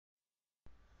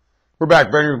We're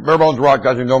back, Bare Bones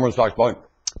Broadcasting, Norman Stocks Play.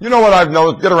 You know what I've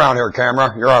noticed? Get around here,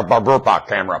 camera. You're a Barburpa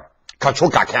camera,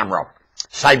 Kachuka camera,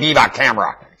 Saibiba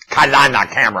camera,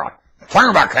 Kalana camera,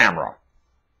 Farba camera.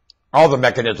 All the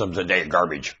mechanisms today are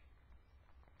garbage.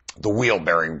 The wheel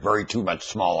bearing, very too much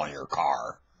small on your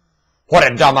car. What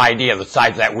a dumb idea, the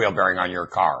size of that wheel bearing on your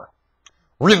car.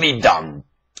 Really dumb.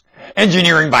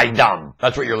 Engineering by dumb.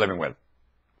 That's what you're living with.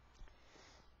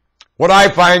 What I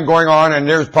find going on, and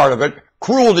there's part of it,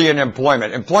 cruelty in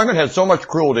employment. Employment has so much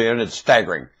cruelty in it, it's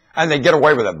staggering. And they get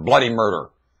away with it, bloody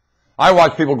murder. I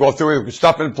watch people go through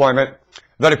stuff in employment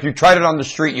that if you tried it on the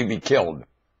street, you'd be killed.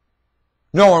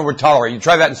 No one would tolerate it. You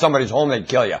try that in somebody's home, they'd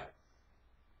kill you.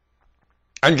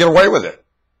 And get away with it.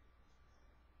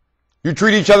 You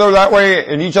treat each other that way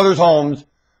in each other's homes,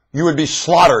 you would be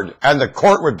slaughtered, and the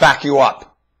court would back you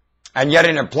up. And yet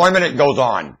in employment, it goes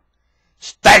on.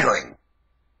 Staggering.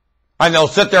 And they'll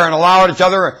sit there and allow each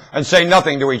other and say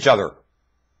nothing to each other.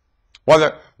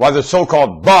 While the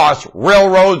so-called boss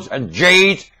railroads and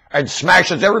jades and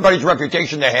smashes everybody's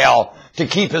reputation to hell to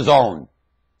keep his own.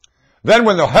 Then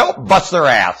when the help busts their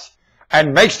ass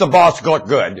and makes the boss look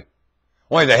good,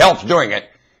 only the help's doing it,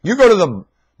 you go to the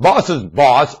boss's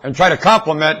boss and try to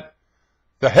compliment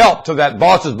the help to that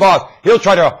boss's boss. He'll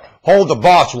try to hold the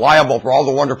boss liable for all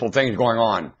the wonderful things going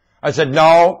on. I said,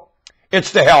 no,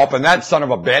 it's the help, and that son of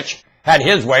a bitch had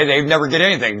his way. They'd never get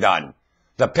anything done.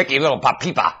 The picky little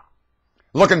papipa.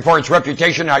 Looking for its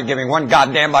reputation, not giving one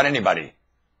goddamn about anybody.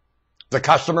 The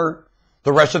customer,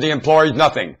 the rest of the employees,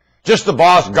 nothing. Just the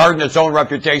boss guarding its own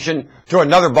reputation to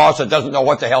another boss that doesn't know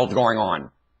what the hell's going on.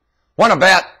 Want to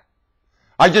bet?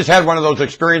 I just had one of those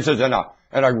experiences in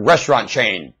a restaurant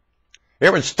chain.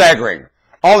 It was staggering.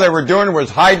 All they were doing was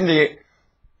hiding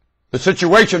the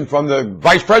situation from the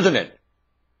vice president.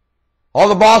 All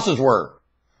the bosses were.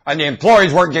 And the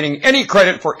employees weren't getting any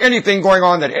credit for anything going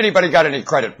on that anybody got any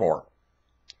credit for.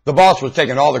 The boss was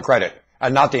taking all the credit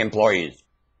and not the employees.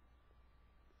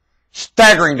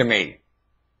 Staggering to me.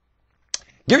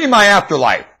 Give me my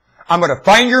afterlife. I'm going to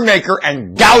find your maker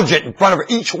and gouge it in front of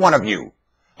each one of you.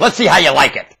 Let's see how you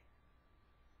like it.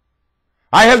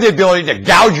 I have the ability to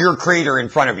gouge your creator in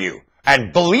front of you.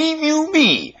 And believe you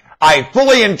me, I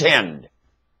fully intend.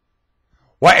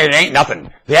 Well, it ain't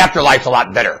nothing. The afterlife's a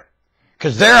lot better.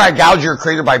 Because there I gouge your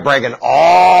creator by bragging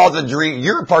all the dream.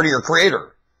 You're a part of your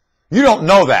creator. You don't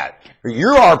know that. You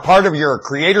are part of your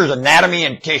creator's anatomy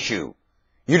and tissue.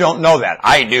 You don't know that.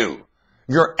 I do.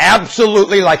 You're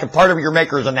absolutely like a part of your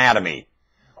maker's anatomy.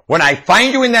 When I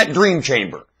find you in that dream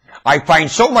chamber, I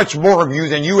find so much more of you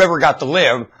than you ever got to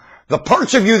live. The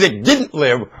parts of you that didn't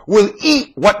live will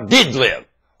eat what did live.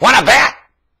 Wanna bet?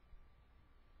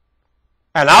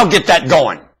 And I'll get that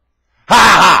going. Ha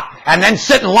ha ha! And then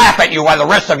sit and laugh at you while the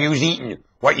rest of you's eating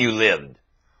what you lived.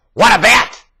 Wanna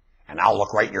bet? And I'll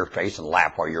look right in your face and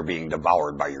laugh while you're being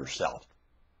devoured by yourself.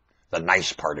 The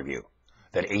nice part of you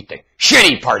that ate the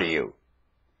shitty part of you.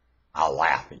 I'll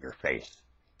laugh in your face.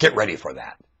 Get ready for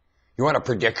that. You want a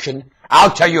prediction?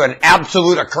 I'll tell you an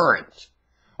absolute occurrence.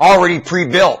 Already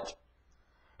pre-built.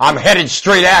 I'm headed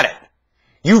straight at it.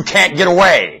 You can't get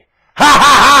away. Ha ha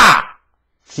ha!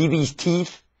 See these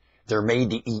teeth? They're made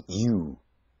to eat you.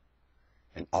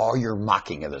 And all your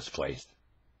mocking of this place.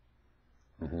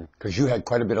 Because you had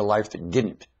quite a bit of life that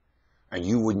didn't. And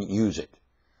you wouldn't use it.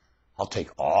 I'll take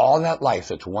all that life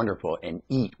that's wonderful and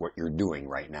eat what you're doing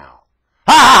right now.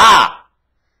 Ha ha ha!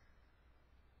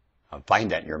 I'll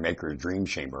find that in your maker's dream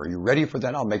chamber. Are you ready for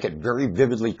that? I'll make it very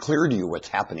vividly clear to you what's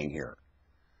happening here.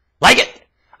 Like it?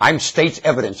 I'm state's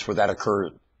evidence for that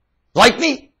occurred. Like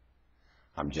me?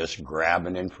 I'm just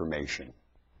grabbing information.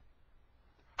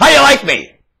 How you like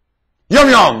me? Yum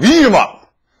yum, eat 'em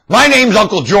up. My name's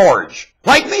Uncle George.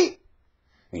 Like me?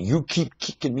 And you keep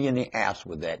kicking me in the ass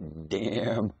with that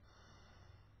damn...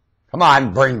 Come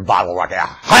on, brain bottle rocket.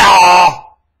 Hi-ya!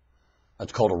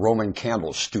 That's called a Roman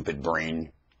candle, stupid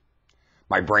brain.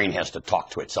 My brain has to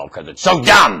talk to itself because it's so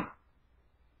dumb.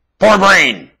 Poor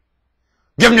brain.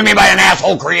 Given to me by an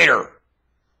asshole creator.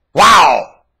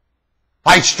 Wow.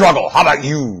 I struggle. How about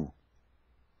you?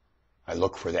 I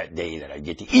look for that day that I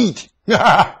get to eat.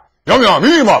 Yum yum,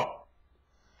 eat 'em up.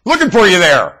 Looking for you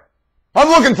there. I'm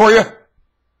looking for you.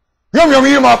 Yum yum,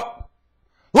 eat 'em up.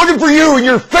 Looking for you and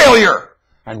your failure.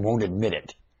 And won't admit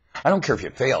it. I don't care if you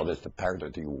failed. It's the part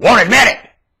that you won't admit it.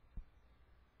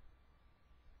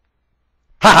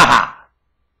 Ha ha ha!